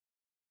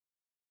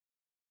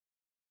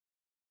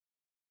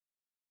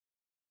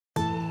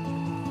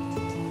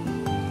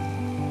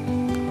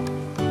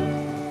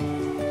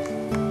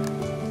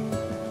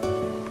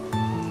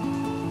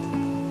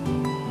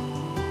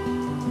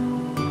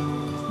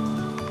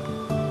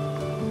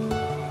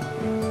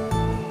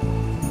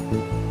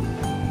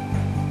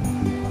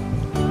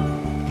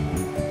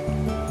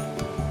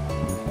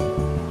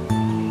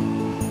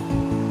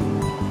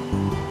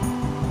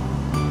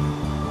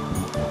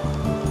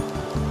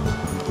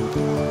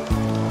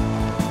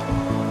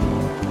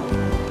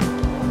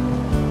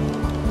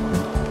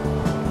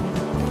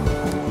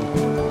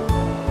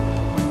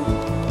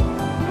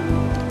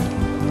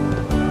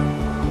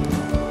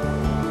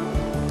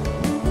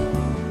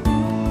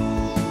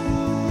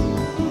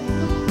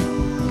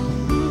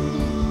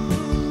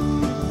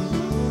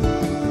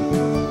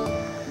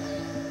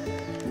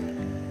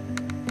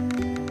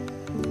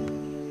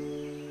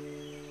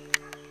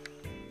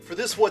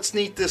is What's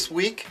Neat This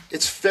Week.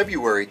 It's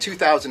February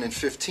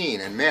 2015,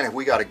 and man, have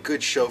we got a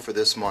good show for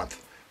this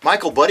month.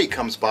 Michael Buddy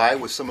comes by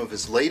with some of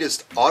his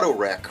latest auto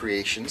rack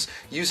creations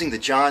using the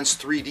Johns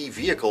 3D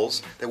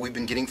vehicles that we've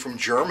been getting from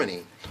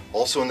Germany.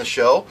 Also in the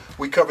show,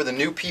 we cover the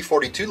new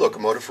P42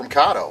 locomotive from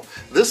Kato.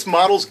 This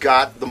model's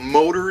got the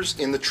motors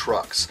in the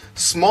trucks,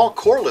 small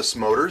coreless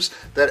motors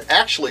that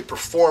actually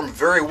perform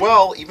very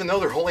well even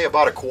though they're only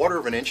about 1/4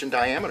 of an inch in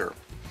diameter.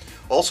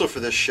 Also for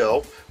this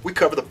show, we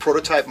cover the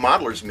Prototype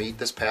Modelers Meet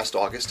this past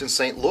August in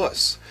St.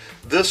 Louis.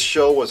 This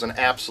show was an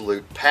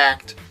absolute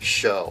packed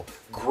show.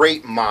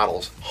 Great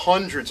models,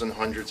 hundreds and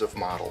hundreds of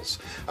models.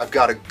 I've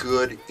got a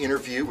good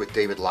interview with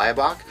David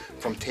Liebach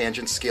from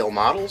Tangent Scale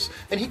Models,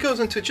 and he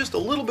goes into just a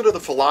little bit of the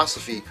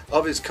philosophy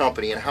of his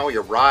company and how he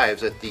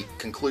arrives at the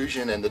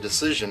conclusion and the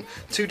decision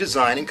to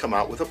design and come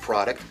out with a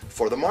product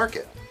for the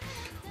market.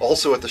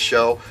 Also at the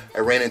show, I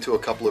ran into a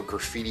couple of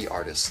graffiti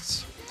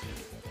artists.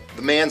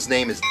 The man's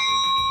name is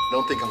I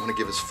don't think I'm going to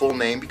give his full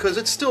name because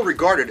it's still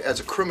regarded as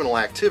a criminal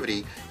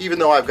activity, even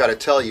though I've got to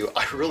tell you,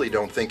 I really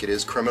don't think it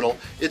is criminal.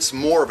 It's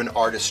more of an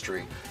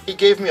artistry. He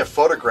gave me a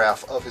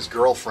photograph of his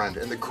girlfriend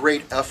and the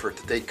great effort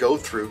that they go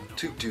through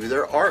to do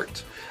their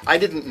art. I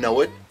didn't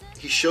know it.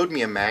 He showed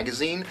me a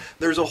magazine.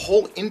 There's a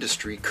whole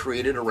industry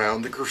created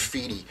around the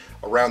graffiti,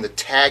 around the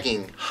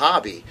tagging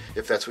hobby,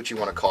 if that's what you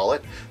want to call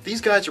it.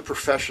 These guys are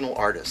professional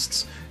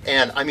artists.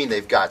 And I mean,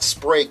 they've got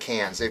spray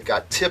cans, they've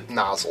got tip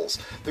nozzles.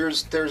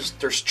 There's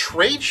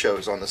trade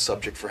shows on the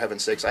subject, for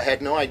heaven's sakes. I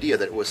had no idea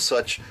that it was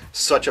such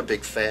a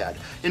big fad.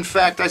 In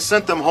fact, I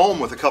sent them home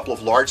with a couple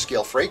of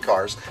large-scale freight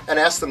cars and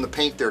asked them to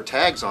paint their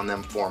tags on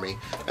them for me.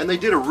 And they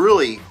did a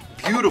really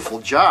beautiful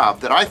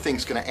job that I think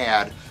is going to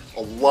add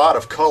a lot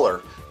of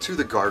color to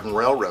the Garden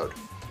Railroad.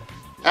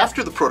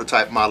 After the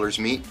Prototype Modelers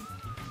Meet,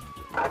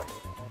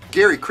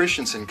 Gary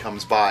Christensen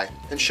comes by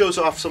and shows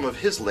off some of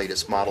his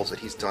latest models that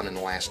he's done in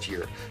the last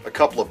year. A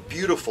couple of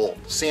beautiful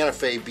Santa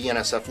Fe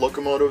BNSF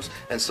locomotives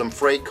and some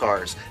freight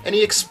cars. And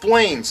he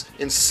explains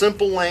in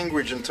simple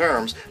language and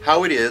terms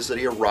how it is that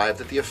he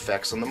arrived at the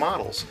effects on the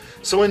models.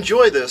 So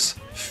enjoy this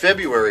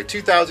February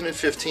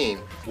 2015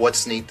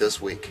 What's Neat This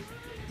Week.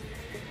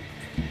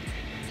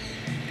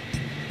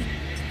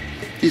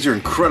 These are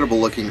incredible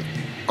looking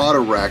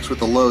auto racks with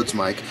the loads,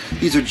 Mike.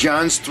 These are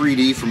Johns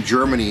 3D from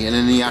Germany, and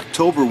in the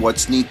October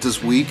What's Neat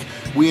This Week,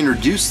 we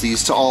introduced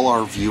these to all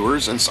our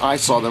viewers, and I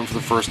saw them for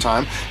the first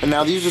time. And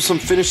now these are some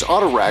finished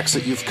auto racks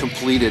that you've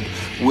completed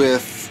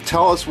with.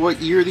 Tell us what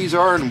year these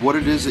are and what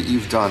it is that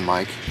you've done,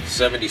 Mike.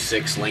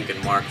 76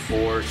 Lincoln Mark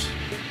IVs.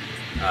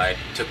 I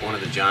took one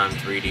of the John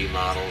 3D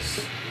models,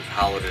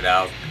 hollowed it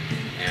out,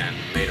 and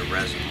made a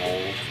resin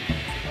mold.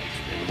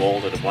 And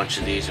molded a bunch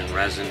of these in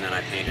resin, and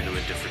I painted them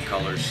in different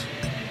colors.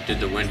 Did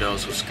the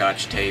windows with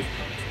Scotch tape.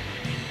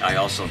 I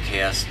also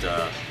cast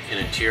an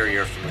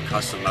interior from the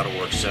Custom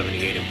Metalworks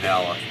 78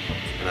 Impala,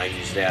 and I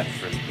used that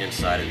for the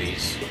inside of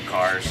these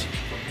cars.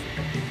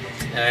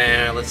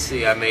 And let's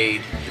see, I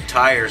made the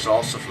tires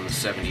also from the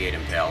 78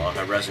 Impala.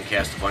 I resin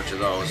cast a bunch of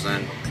those,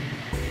 then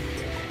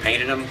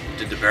painted them,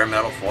 did the bare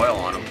metal foil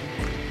on them.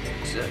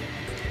 That's it.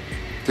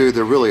 Dude,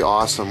 they're really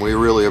awesome. We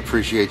really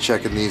appreciate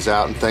checking these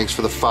out, and thanks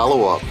for the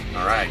follow-up.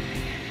 All right.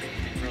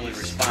 Really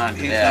respond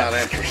to He's that.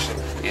 not interested.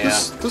 Yeah.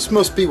 This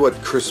must be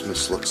what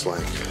Christmas looks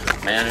like.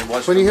 Man, it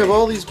was When you for have me.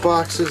 all these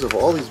boxes of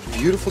all these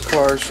beautiful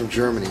cars from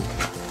Germany.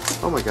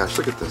 Oh my gosh,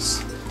 look at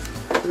this.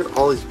 Look at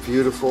all these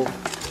beautiful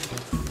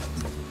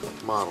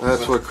models.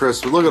 That's what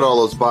Christmas, look at all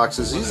those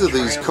boxes. These are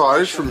these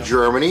cars from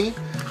Germany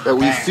that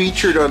we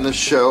featured on the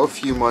show a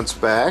few months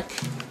back.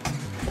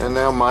 And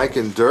now Mike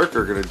and Dirk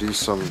are going to do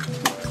some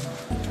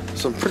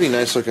pretty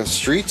nice looking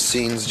street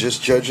scenes,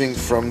 just judging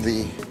from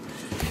the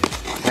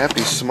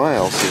happy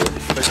smiles here.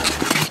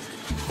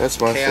 That's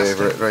my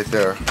favorite right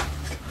there.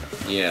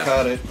 Yeah.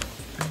 Cut it.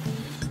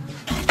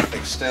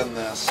 Extend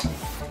this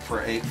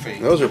for 8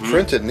 feet. Those are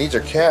printed and these are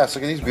cast.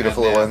 Look at these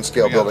beautiful little end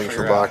scale buildings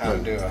from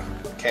Bachmann. Do a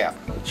cap.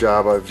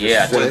 Job I've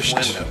just finished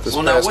windows. this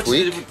Well, now past what's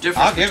week. the difference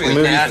I'll give you between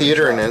Movie that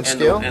theater and and end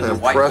scale, the an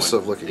white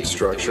impressive one looking that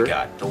structure. we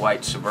got, the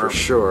white For Suburban.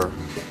 sure.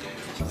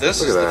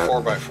 This Look is at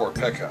the that. 4x4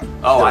 pickup.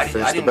 Oh, Gotta I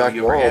finish the didn't know back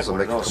you ever had walls and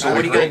one of make a those. So what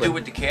are you complete going to do building.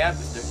 with the cab?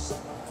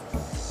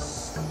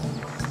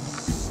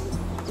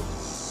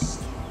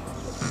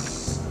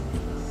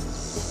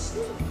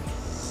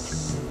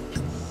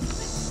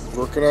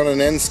 Working on an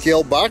end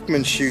scale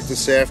Bachmann shoot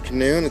this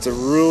afternoon. It's a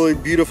really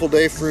beautiful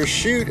day for a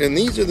shoot, and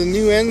these are the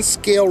new end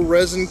scale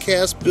resin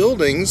cast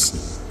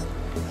buildings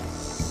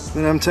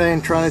that I'm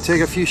trying to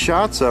take a few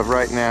shots of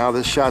right now.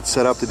 This shot's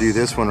set up to do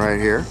this one right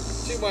here.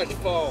 Too much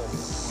foam.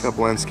 A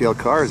couple end scale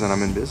cars and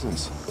I'm in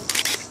business.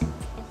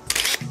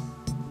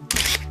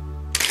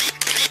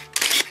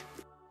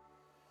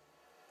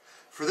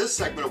 For this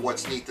segment of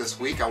What's Neat This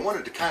Week, I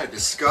wanted to kind of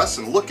discuss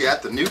and look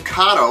at the new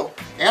Kato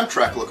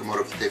Amtrak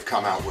locomotive that they've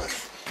come out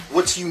with.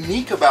 What's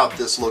unique about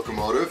this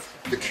locomotive,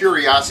 the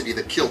curiosity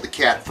that killed the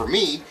cat for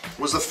me,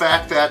 was the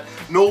fact that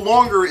no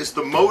longer is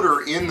the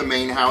motor in the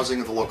main housing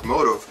of the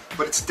locomotive,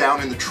 but it's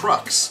down in the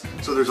trucks.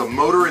 So there's a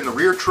motor in the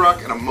rear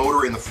truck and a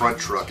motor in the front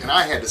truck, and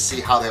I had to see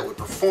how that would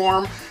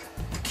perform.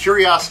 The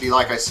Curiosity,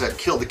 like I said,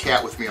 killed the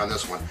cat with me on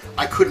this one.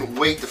 I couldn't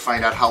wait to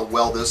find out how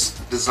well this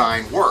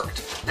design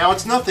worked. Now,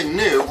 it's nothing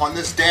new. On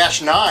this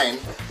Dash 9,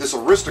 this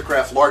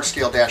Aristocrat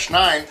large-scale Dash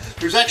 9,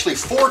 there's actually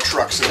 4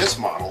 trucks in this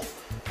model,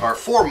 or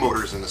 4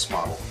 motors in this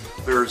model.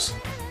 There's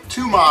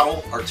 2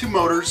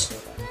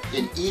 motors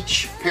in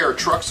each pair of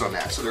trucks on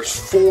that. So there's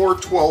 4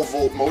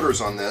 12-volt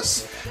motors on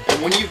this. And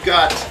when you've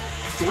got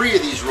 3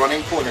 of these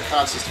running, pulling a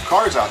consist of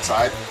cars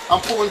outside,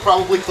 I'm pulling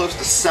probably close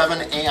to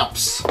 7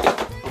 amps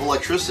of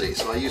electricity.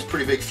 So I use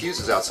pretty big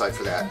fuses outside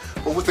for that.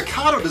 But with the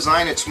Kato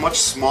design, it's much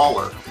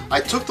smaller. I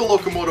took the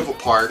locomotive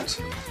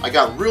apart, I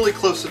got really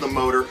close to the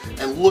motor,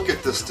 and look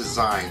at this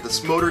design.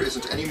 This motor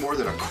isn't any more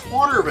than a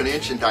 1/4 of an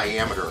inch in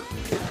diameter.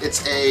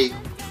 It's a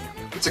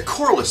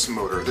coreless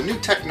motor. The new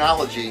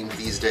technology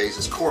these days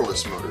is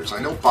coreless motors. I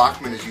know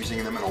Bachmann is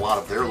using them in a lot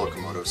of their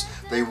locomotives.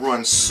 They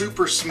run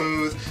super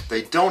smooth,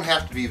 they don't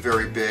have to be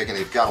very big, and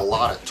they've got a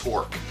lot of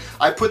torque.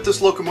 I put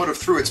this locomotive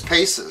through its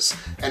paces,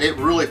 and it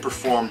really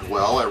performed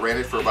well. I ran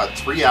it for about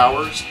 3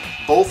 hours.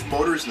 Both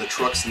motors in the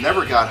trucks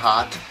never got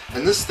hot,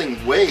 and this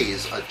thing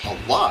weighs a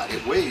lot.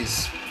 It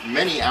weighs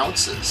many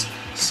ounces.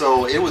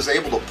 So it was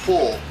able to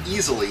pull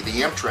easily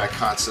the Amtrak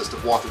consist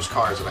of Walther's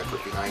cars that I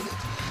put behind it.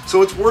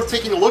 So it's worth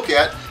taking a look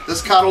at.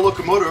 This Kato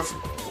locomotive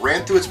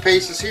ran through its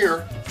paces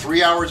here.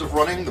 3 hours of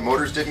running, the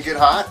motors didn't get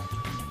hot.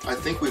 I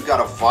think we've got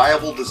a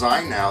viable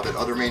design now that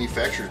other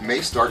manufacturers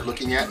may start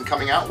looking at and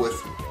coming out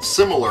with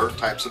similar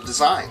types of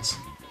designs.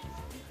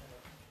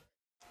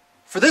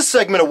 For this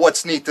segment of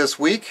What's Neat This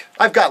Week,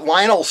 I've got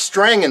Lionel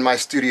Strang in my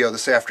studio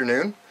this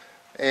afternoon.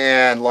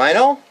 And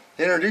Lionel,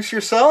 introduce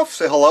yourself.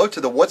 Say hello to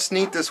the What's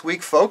Neat This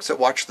Week folks that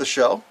watch the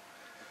show.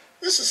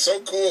 This is so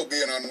cool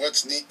being on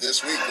What's Neat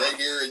This Week I'm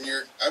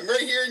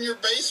right here in your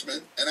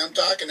basement and I'm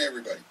talking to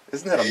everybody.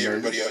 Isn't that amazing? Hey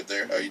everybody out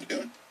there, how you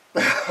doing?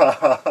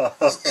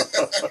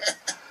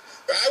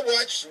 I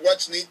watched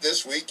What's Neat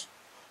This Week.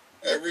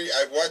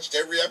 I've watched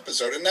every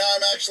episode and now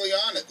I'm actually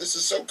on it. This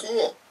is so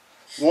cool.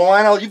 Well,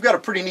 Lionel, you've got a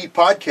pretty neat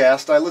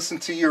podcast. I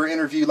listened to your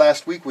interview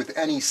last week with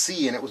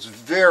NEC and it was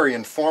very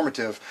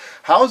informative.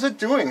 How's it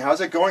doing? How's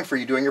it going for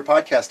you doing your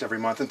podcast every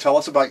month? And tell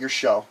us about your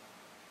show.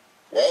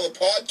 Well, the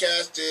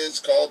podcast is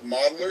called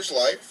Modeler's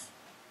Life.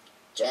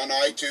 It's on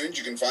iTunes.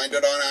 You can find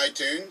it on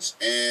iTunes.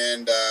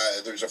 And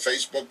there's a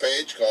Facebook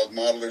page called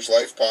Modeler's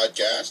Life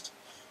Podcast.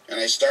 And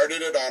I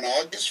started it on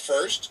August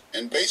 1st.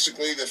 And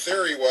basically the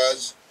theory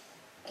was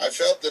I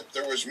felt that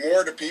there was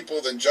more to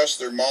people than just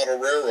their model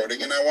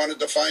railroading. And I wanted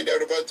to find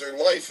out about their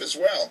life as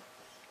well.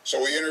 So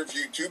we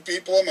interview 2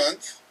 people a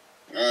month,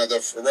 around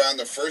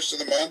the first of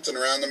the month and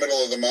around the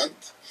middle of the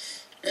month.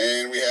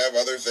 And we have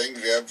other things.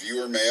 We have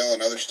viewer mail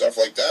and other stuff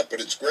like that. But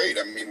it's great.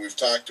 I mean, we've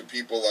talked to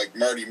people like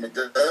Marty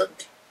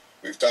McGurk.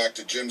 We've talked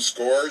to Jim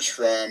Scores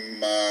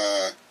from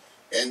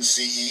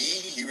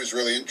NCE. He was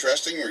really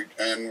interesting.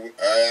 And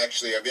I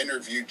actually have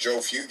interviewed Joe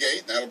Fugate.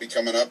 And that'll be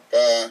coming up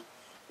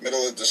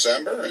middle of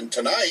December. And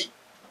tonight,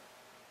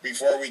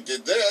 before we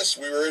did this,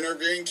 we were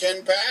interviewing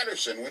Ken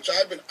Patterson, which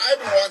I've been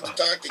wanting to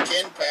talk to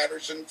Ken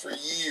Patterson for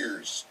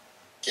years.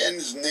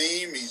 Ken's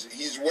name,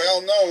 he's well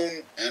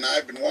known, and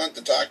I've been wanting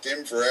to talk to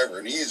him forever,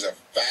 and he's a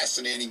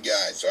fascinating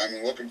guy, so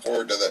I'm looking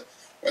forward to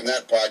when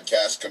that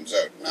podcast comes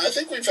out. And I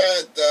think we've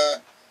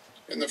had,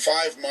 in the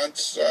 5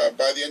 months,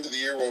 by the end of the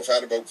year, we'll have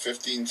had about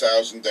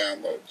 15,000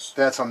 downloads.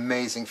 That's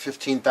amazing,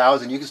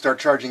 15,000. You can start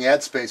charging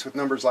ad space with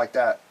numbers like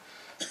that.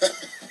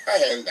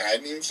 I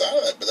hadn't even thought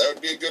of that, but that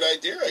would be a good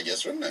idea, I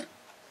guess, wouldn't it?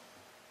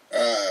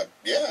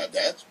 Yeah,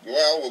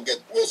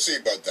 we'll see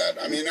about that.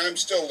 I mean, I'm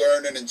still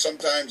learning, and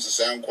sometimes the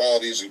sound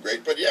quality isn't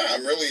great, but yeah,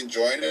 I'm really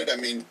enjoying it. I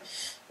mean,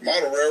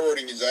 model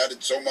railroading has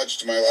added so much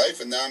to my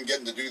life, and now I'm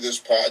getting to do this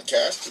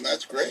podcast, and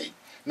that's great.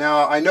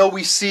 Now, I know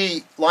we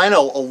see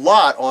Lionel a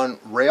lot on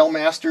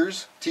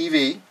Railmasters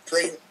TV.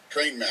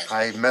 Train Masters.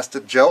 I messed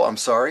up, Joe. I'm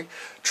sorry.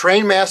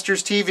 Train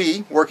Masters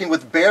TV, working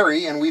with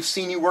Barry, and we've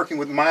seen you working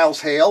with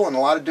Miles Hale and a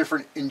lot of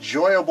different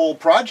enjoyable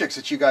projects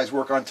that you guys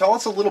work on. Tell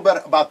us a little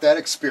bit about that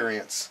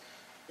experience.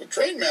 Well,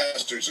 Train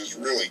Masters is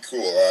really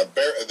cool.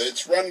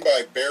 It's run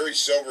by Barry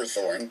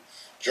Silverthorne.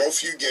 Joe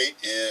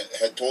Fugate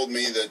had told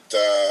me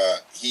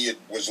that he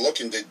was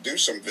looking to do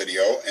some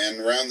video, and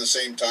around the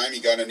same time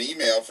he got an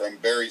email from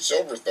Barry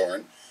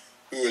Silverthorne,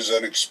 who is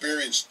an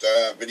experienced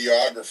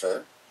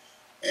videographer.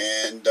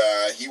 And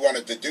he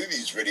wanted to do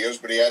these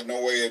videos, but he had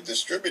no way of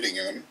distributing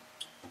them.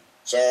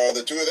 So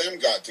the 2 of them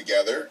got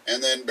together,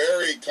 and then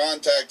Barry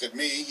contacted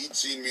me. He'd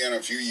seen me on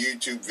a few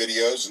YouTube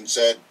videos and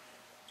said,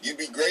 "You'd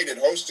be great at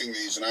hosting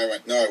these." And I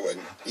went, "No, I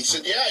wouldn't." He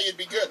said, "Yeah, you'd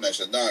be good." And I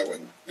said, "No, I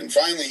wouldn't." And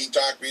finally he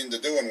talked me into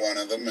doing one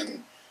of them,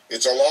 and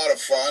it's a lot of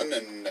fun,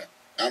 and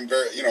I'm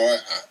very,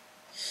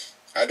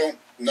 I don't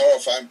know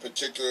if I'm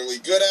particularly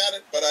good at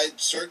it, but I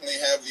certainly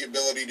have the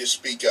ability to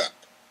speak up.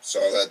 So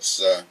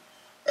that's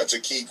a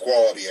key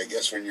quality, I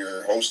guess, when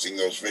you're hosting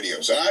those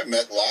videos. And I've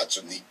met lots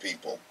of neat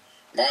people.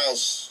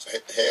 Miles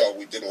Hale,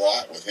 we did a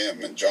lot with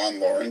him, and John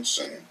Lawrence,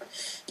 and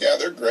yeah,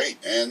 they're great.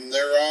 And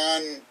they're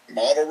on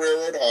Model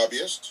Railroad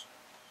Hobbyist,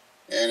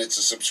 and it's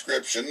a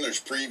subscription.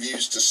 There's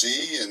previews to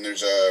see, and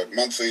there's a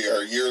monthly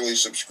or yearly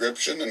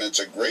subscription, and it's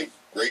a great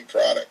great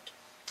product.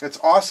 It's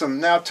awesome.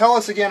 Now tell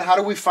us again, how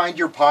do we find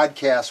your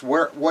podcast?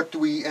 What do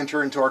we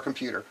enter into our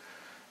computer?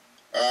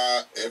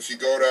 If you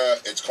go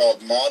to, it's called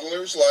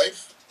Modeler's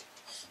Life.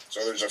 So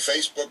there's a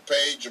Facebook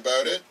page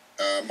about it,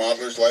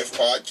 Modeler's Life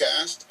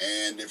Podcast.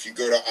 And if you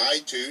go to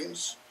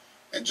iTunes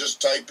and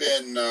just type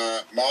in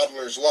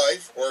Modeler's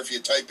Life, or if you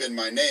type in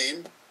my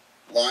name,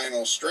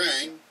 Lionel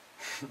Strang,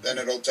 then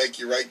it'll take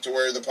you right to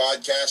where the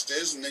podcast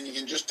is, and then you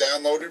can just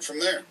download it from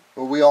there.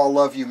 Well, we all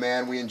love you,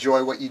 man. We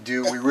enjoy what you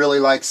do. We really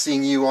like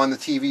seeing you on the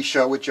TV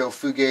show with Joe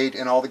Fugate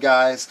and all the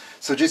guys.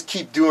 So just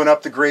keep doing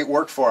up the great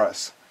work for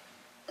us.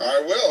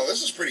 I will.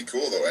 This is pretty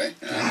cool, though, eh?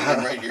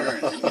 I'm right here.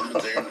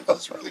 And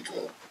that's really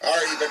cool. All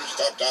right, you better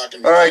stop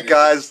talking. All right,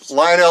 guys.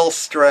 Lionel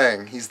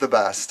Strang. He's the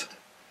best.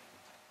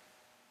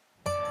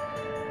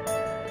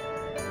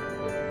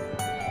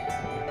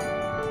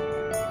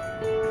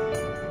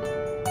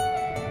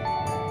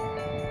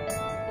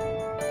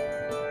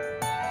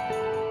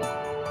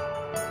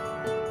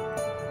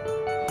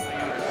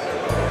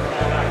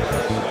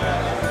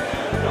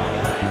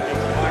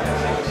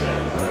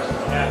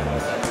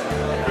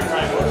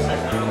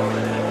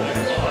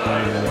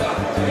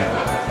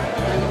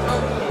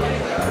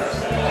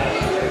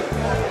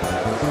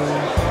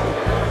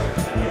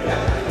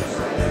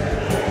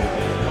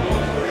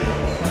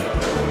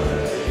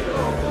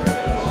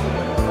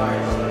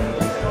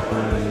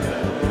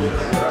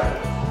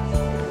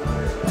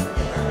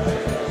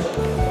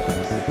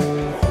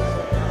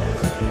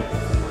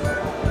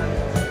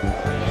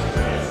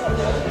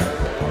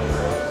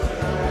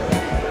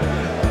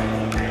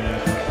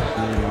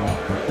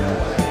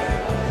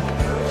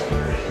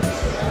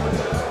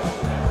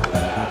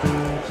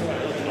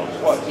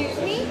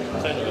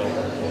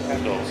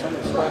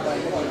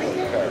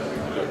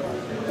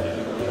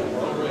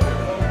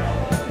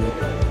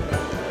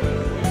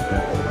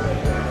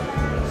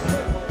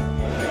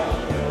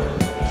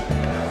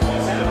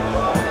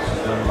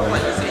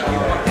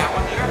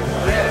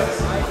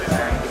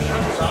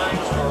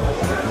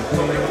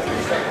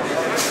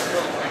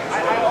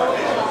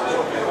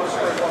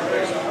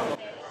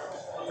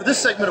 For this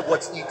segment of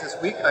What's Neat this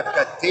week, I've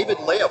got David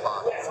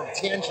Leabach from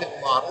Tangent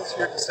Models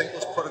here at the St.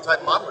 Louis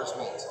Prototype Modelers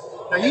Meet.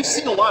 Now, you've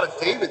seen a lot of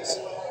David's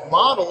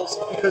models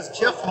because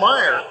Jeff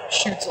Meyer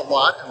shoots a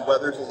lot and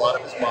weathers a lot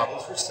of his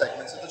models for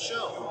segments of the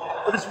show.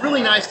 But it's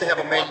really nice to have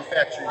a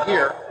manufacturer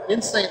here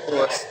in St.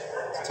 Louis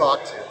to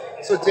talk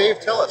to. So,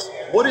 Dave, tell us,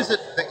 what is it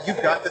that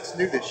you've got that's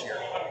new this year?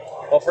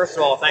 Well, first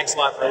of all, thanks a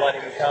lot for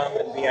letting me come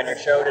and be on your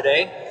show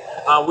today.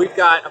 We've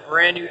got a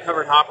brand new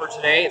covered hopper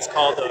today. It's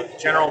called the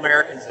General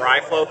American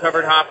Dry Flow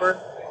Covered Hopper.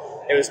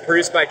 It was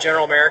produced by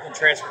General American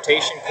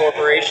Transportation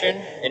Corporation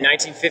in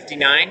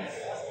 1959.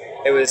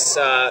 It was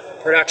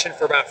production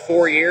for about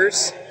 4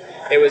 years.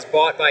 It was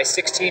bought by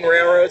 16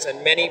 railroads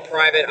and many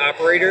private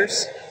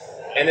operators.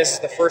 And this is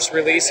the first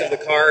release of the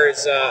car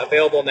is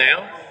available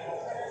now.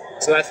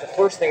 So that's the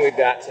first thing we've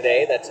got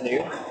today that's new.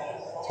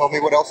 Tell me,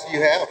 what else do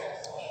you have?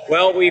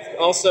 Well, we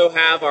also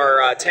have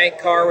our tank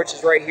car, which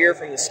is right here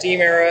from the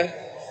steam era.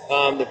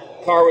 The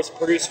car was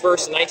produced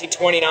first in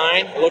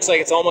 1929. It looks like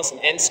it's almost an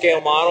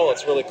N-scale model.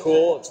 It's really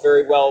cool. It's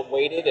very well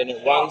weighted, and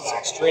it runs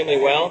extremely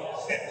well.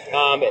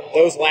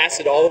 Those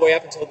lasted all the way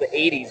up until the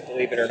 80s,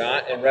 believe it or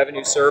not, in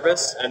revenue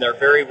service, and they're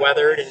very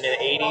weathered. In the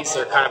 80s,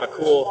 they're kind of a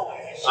cool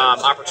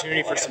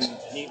opportunity for some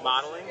neat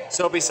modeling.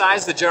 So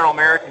besides the General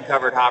American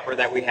covered hopper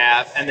that we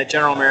have and the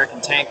General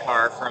American tank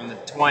car from the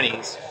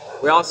 20s,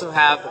 we also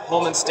have the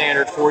Pullman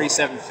Standard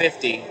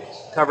 4750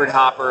 covered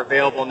hopper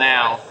available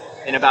now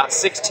in about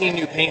 16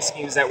 new paint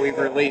schemes that we've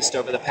released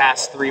over the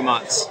past 3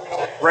 months.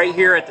 Right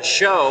here at the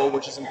show,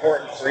 which is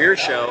important for your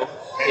show,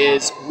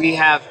 is we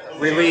have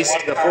released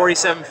the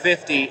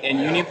 4750 in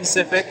Union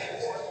Pacific,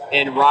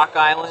 in Rock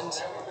Island,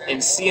 in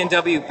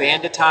C&W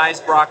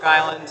banditized Rock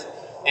Island,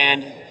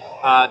 and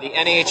the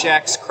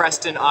NHX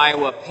Creston,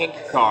 Iowa pink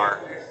car.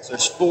 So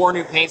there's 4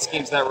 new paint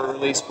schemes that were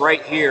released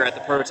right here at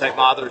the Prototype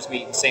Modelers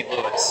Meet in St.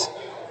 Louis.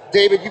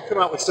 David, you come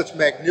out with such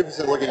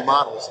magnificent looking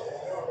models.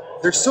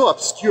 They're so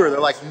obscure, they're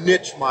like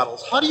niche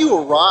models. How do you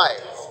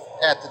arrive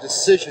at the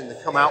decision to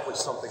come out with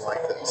something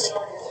like this?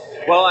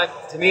 Well,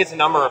 to me it's a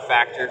number of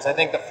factors. I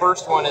think the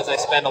first one is I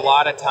spend a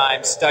lot of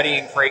time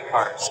studying freight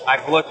cars.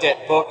 I've looked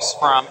at books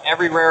from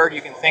every railroad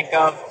you can think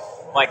of,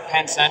 like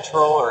Penn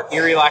Central or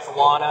Erie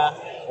Lackawanna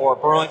or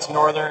Burlington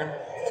Northern,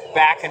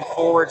 back and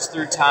forwards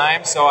through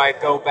time. So I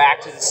go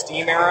back to the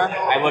steam era.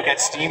 I look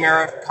at steam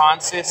era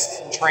consists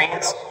and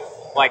trains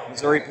like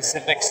Missouri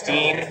Pacific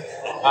Steam.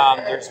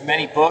 There's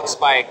many books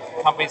by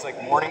companies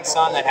like Morning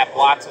Sun that have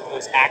lots of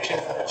those action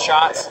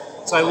shots.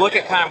 So I look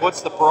at kind of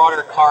what's the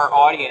broader car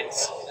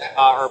audience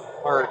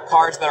or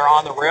cars that are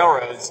on the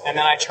railroads, and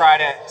then I try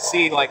to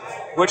see like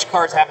which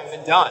cars haven't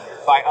been done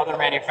by other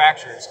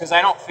manufacturers, because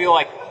I don't feel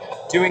like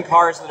doing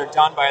cars that are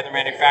done by other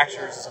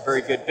manufacturers is a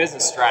very good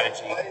business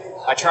strategy.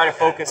 I try to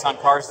focus on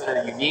cars that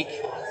are unique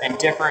and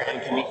different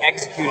and can be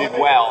executed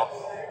well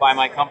by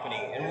my company.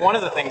 And one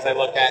of the things I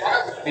look at,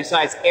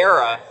 besides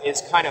era,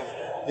 is kind of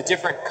the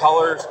different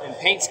colors and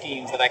paint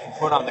schemes that I can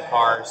put on the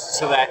cars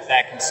so that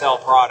that can sell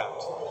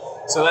product.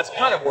 So that's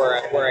kind of where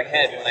I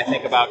head when I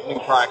think about new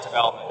product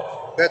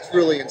development. That's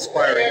really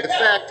inspiring. The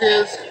fact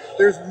is,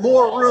 there's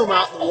more room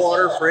out in the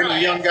water for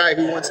any young guy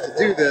who wants to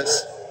do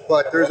this,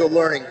 but there's a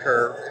learning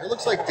curve, and it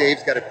looks like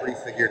Dave's got it pretty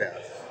figured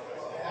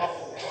out.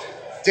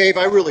 Dave,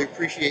 I really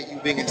appreciate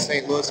you being in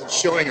St. Louis and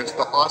showing us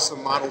the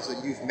awesome models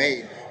that you've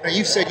made. Now,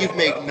 you've said you've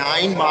made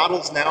 9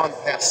 models now in the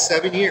past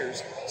 7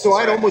 years, so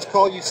I'd almost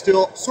call you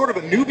still sort of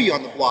a newbie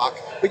on the block,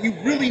 but you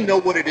really know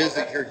what it is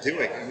that you're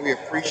doing, and we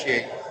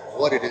appreciate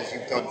what it is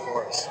you've done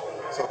for us.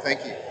 So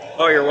thank you.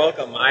 Oh, you're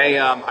welcome.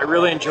 I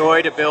really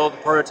enjoy to build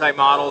prototype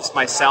models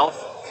myself.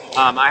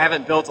 I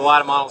haven't built a lot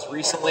of models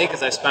recently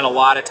because I spent a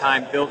lot of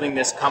time building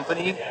this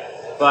company,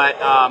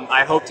 but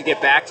I hope to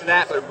get back to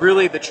that. But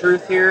really the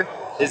truth here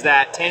is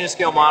that Tangent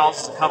Scale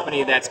Models is a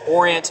company that's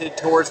oriented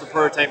towards the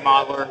prototype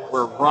modeler.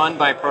 We're run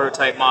by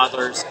prototype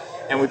modelers,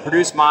 and we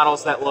produce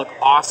models that look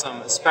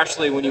awesome,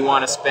 especially when you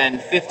want to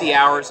spend 50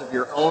 hours of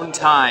your own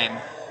time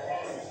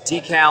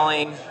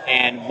decaling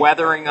and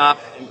weathering up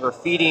and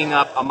graffitiing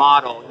up a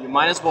model. You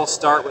might as well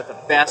start with the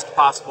best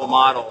possible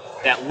model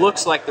that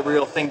looks like the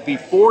real thing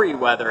before you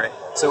weather it,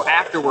 so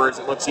afterwards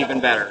it looks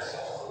even better.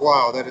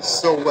 Wow, that is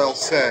so well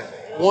said.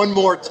 One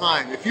more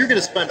time, if you're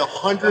going to spend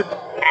 100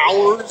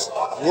 hours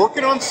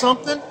working on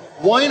something,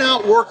 why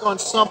not work on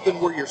something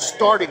where you're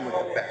starting with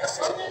the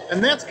best?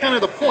 And that's kind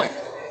of the point.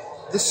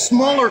 The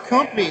smaller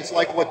companies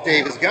like what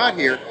Dave has got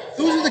here,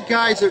 those are the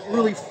guys that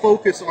really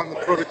focus on the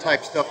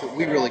prototype stuff that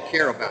we really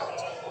care about.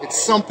 It's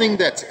something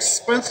that's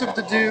expensive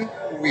to do,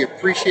 but we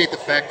appreciate the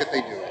fact that they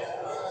do it.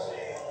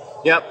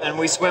 Yep, and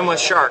we swim with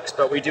sharks,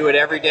 but we do it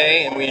every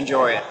day and we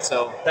enjoy it.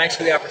 So thanks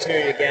for the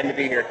opportunity again to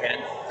be here, Ken.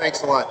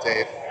 Thanks a lot,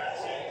 Dave.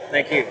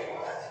 Thank you.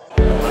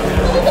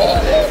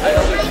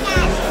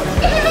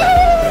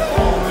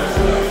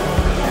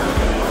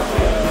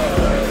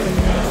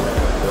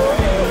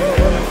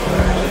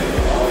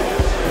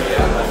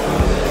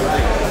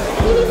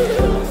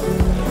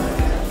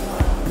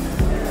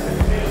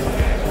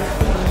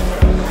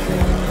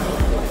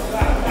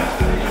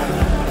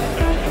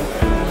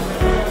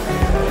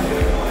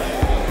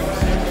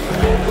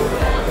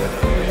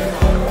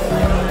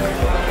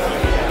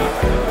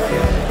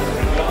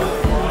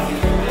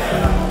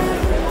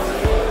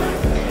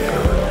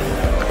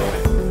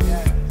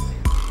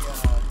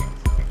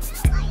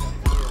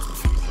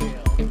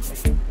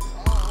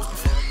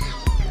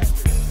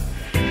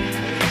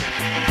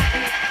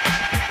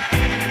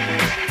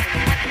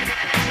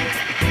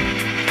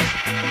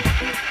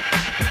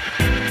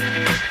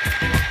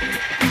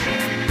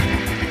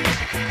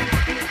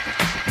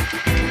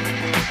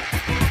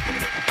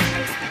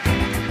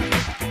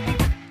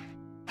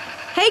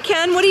 Hey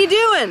Ken, what are you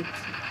doing?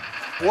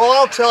 Well,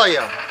 I'll tell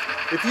you.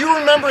 If you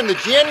remember in the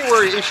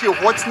January issue of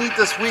What's Neat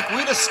This Week,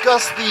 we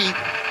discussed the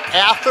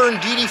Athearn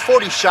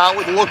DD40 shot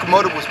where the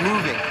locomotive was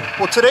moving.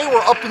 Well, today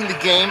we're upping the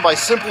game by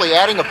simply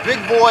adding a big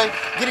boy,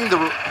 getting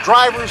the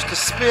drivers to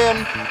spin.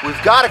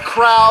 We've got a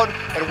crowd,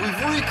 and we've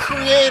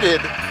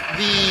recreated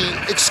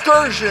the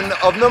excursion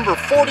of number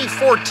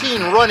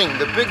 4014 running,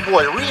 the big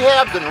boy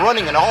rehabbed and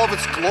running in all of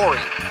its glory.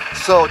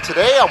 So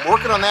today I'm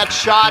working on that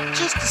shot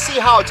just to see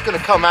how it's going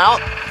to come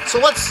out. So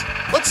let's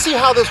see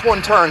how this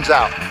one turns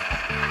out.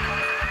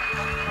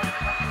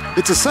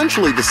 It's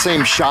essentially the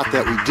same shot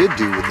that we did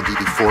do with the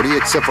DD40,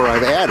 except for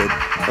I've added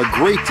a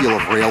great deal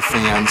of rail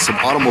fans, some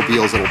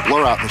automobiles that'll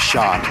blur out in the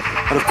shot,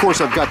 and of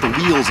course I've got the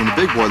wheels in the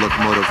big boy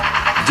locomotive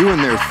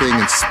doing their thing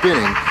and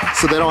spinning,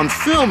 so that on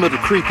film it'll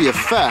create the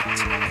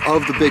effect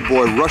of the big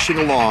boy rushing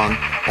along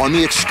on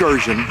the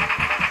excursion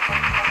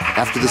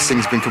after this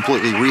thing's been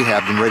completely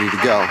rehabbed and ready to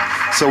go.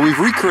 So we've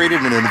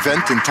recreated an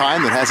event in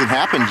time that hasn't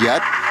happened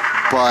yet,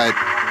 but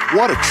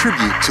what a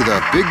tribute to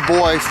the big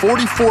boy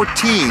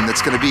 4014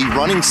 that's going to be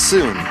running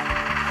soon.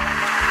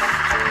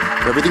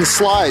 Everything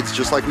slides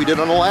just like we did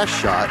on the last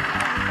shot.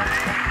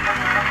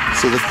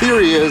 So the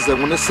theory is that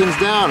when this thing's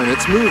down and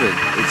it's moving,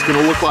 it's going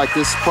to look like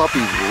this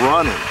puppy's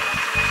running.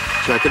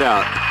 Check it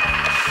out.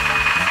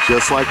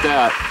 Just like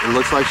that. It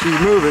looks like she's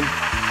moving.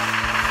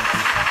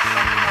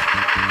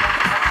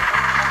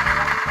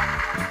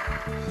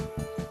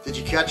 Did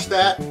you catch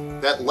that?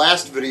 That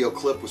last video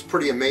clip was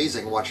pretty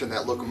amazing, watching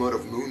that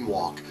locomotive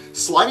moonwalk.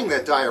 Sliding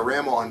that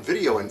diorama on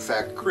video, in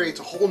fact, creates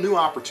a whole new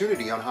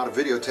opportunity on how to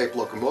videotape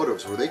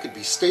locomotives where they could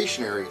be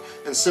stationary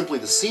and simply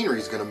the scenery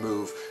is going to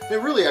move. And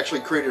it really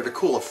actually created a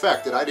cool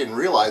effect that I didn't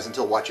realize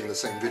until watching the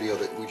same video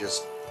that we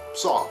just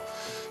saw.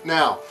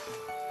 Now,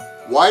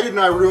 why didn't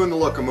I ruin the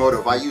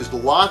locomotive? I used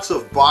lots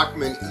of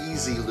Bachmann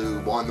Easy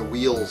Lube on the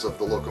wheels of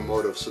the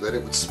locomotive so that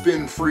it would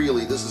spin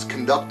freely. This is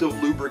conductive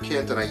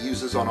lubricant and I use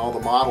this on all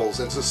the models,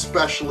 and it's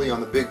especially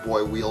on the big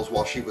boy wheels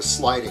while she was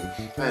sliding.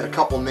 I had a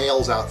couple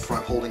nails out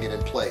front holding it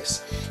in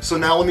place. So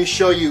now let me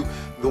show you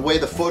the way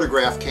the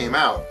photograph came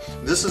out.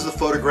 This is the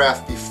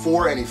photograph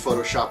before any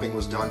photoshopping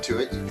was done to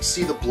it. You can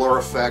see the blur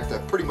effect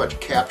that pretty much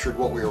captured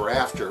what we were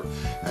after.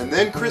 And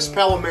then Chris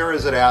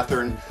Palomares at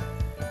Athearn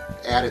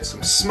added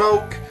some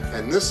smoke,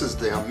 and this is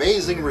the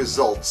amazing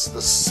results.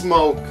 The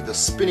smoke, the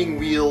spinning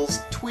wheels,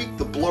 tweaked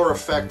the blur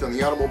effect on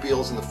the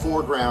automobiles in the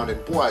foreground,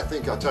 and boy, I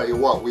think I'll tell you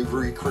what, we've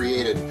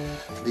recreated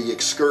the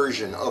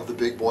excursion of the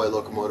big boy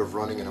locomotive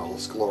running in all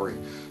its glory.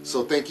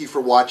 So thank you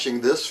for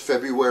watching this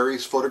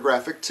February's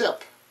photographic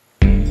tip.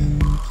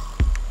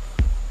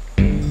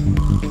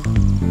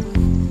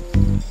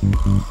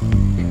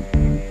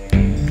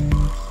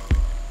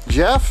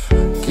 Jeff,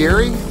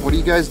 Gary, what are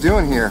you guys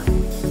doing here?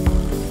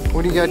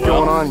 What do you got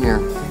going on here?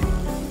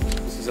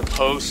 This is a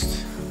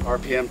post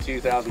RPM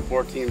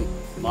 2014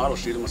 model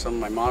shooting with some of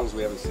my models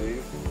we haven't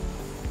seen.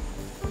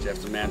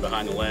 Jeff's the man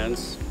behind the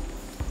lens.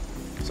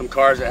 Some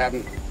cars that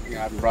haven't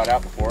brought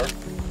out before.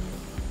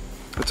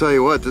 I'll tell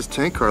you what, this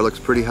tank car looks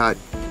pretty hot.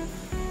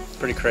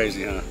 Pretty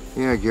crazy, huh?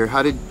 Yeah, Gary,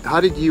 how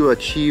did you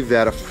achieve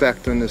that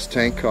effect on this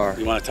tank car?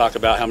 You want to talk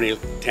about how many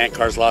tank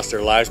cars lost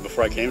their lives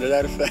before I came to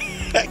that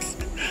effect?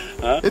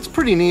 Huh? It's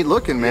pretty neat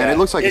looking, man. Yeah. It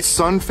looks like it's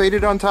sun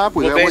faded on top.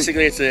 Well,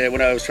 basically, it's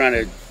what I was trying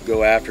to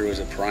go after was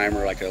a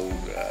primer, like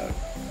a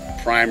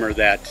primer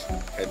that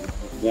had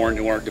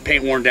the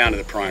paint worn down to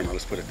the primer.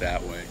 Let's put it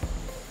that way.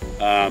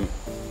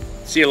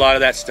 See a lot of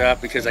that stuff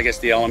because I guess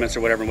the elements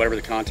or whatever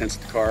the contents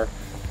of the car.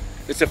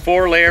 It's a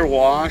 4-layer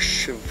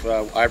wash of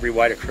ivory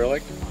white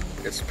acrylic.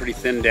 It's pretty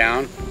thin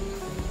down,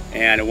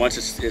 and once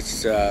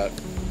it's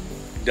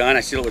done,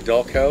 I seal it with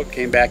dull coat.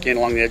 Came back in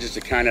along the edges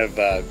to kind of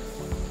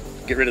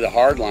get rid of the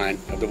hard line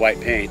of the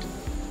white paint,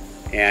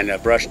 and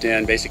brushed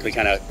in, basically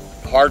kind of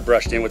hard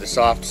brushed in with a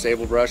soft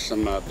sable brush,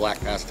 some black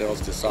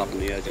pastels to soften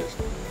the edges.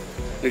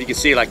 And you can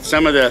see, like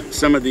some of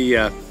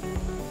the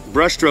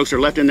brush strokes are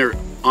left in there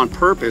on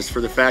purpose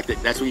for the fact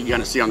that that's what you're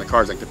gonna see on the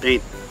cars, like the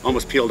paint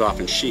almost peeled off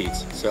in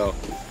sheets. So,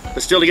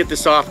 but still to get the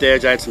soft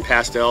edge, I had some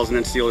pastels and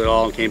then sealed it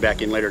all and came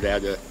back in later to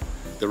add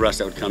the rust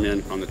that would come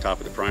in on the top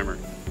of the primer.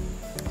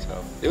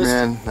 So it was,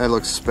 man, that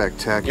looks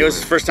spectacular. It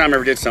was the first time I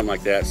ever did something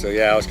like that. So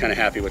yeah, I was kind of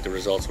happy with the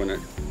results when it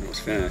was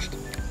finished.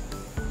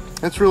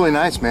 That's really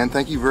nice, man.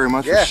 Thank you very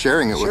much for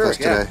sharing it with us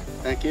today.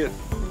 Thank you.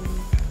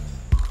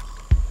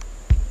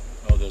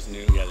 Oh, those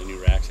new, the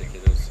new racks.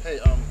 Those. Hey, you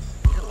got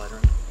a lighter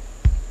in?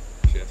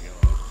 Jeff, you got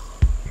a lighter?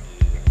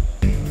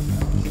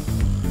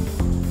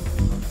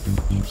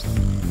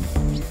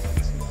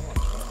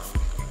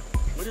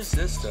 What is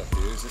this stuff,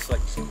 dude? Is this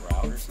like some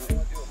grout or something?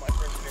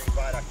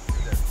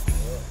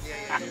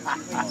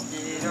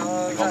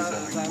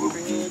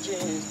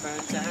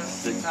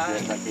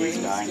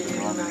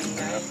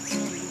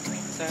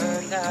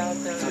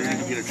 So you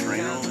can get a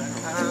train on there?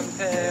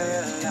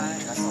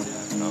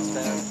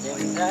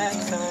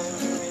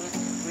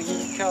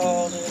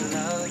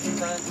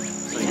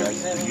 So you guys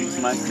use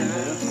my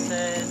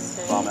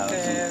bomb out.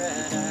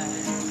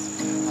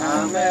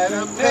 I'm at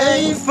a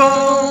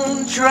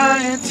payphone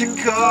trying to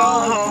call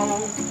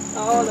home.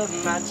 All of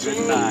my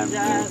dreams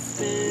I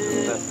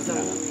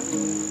still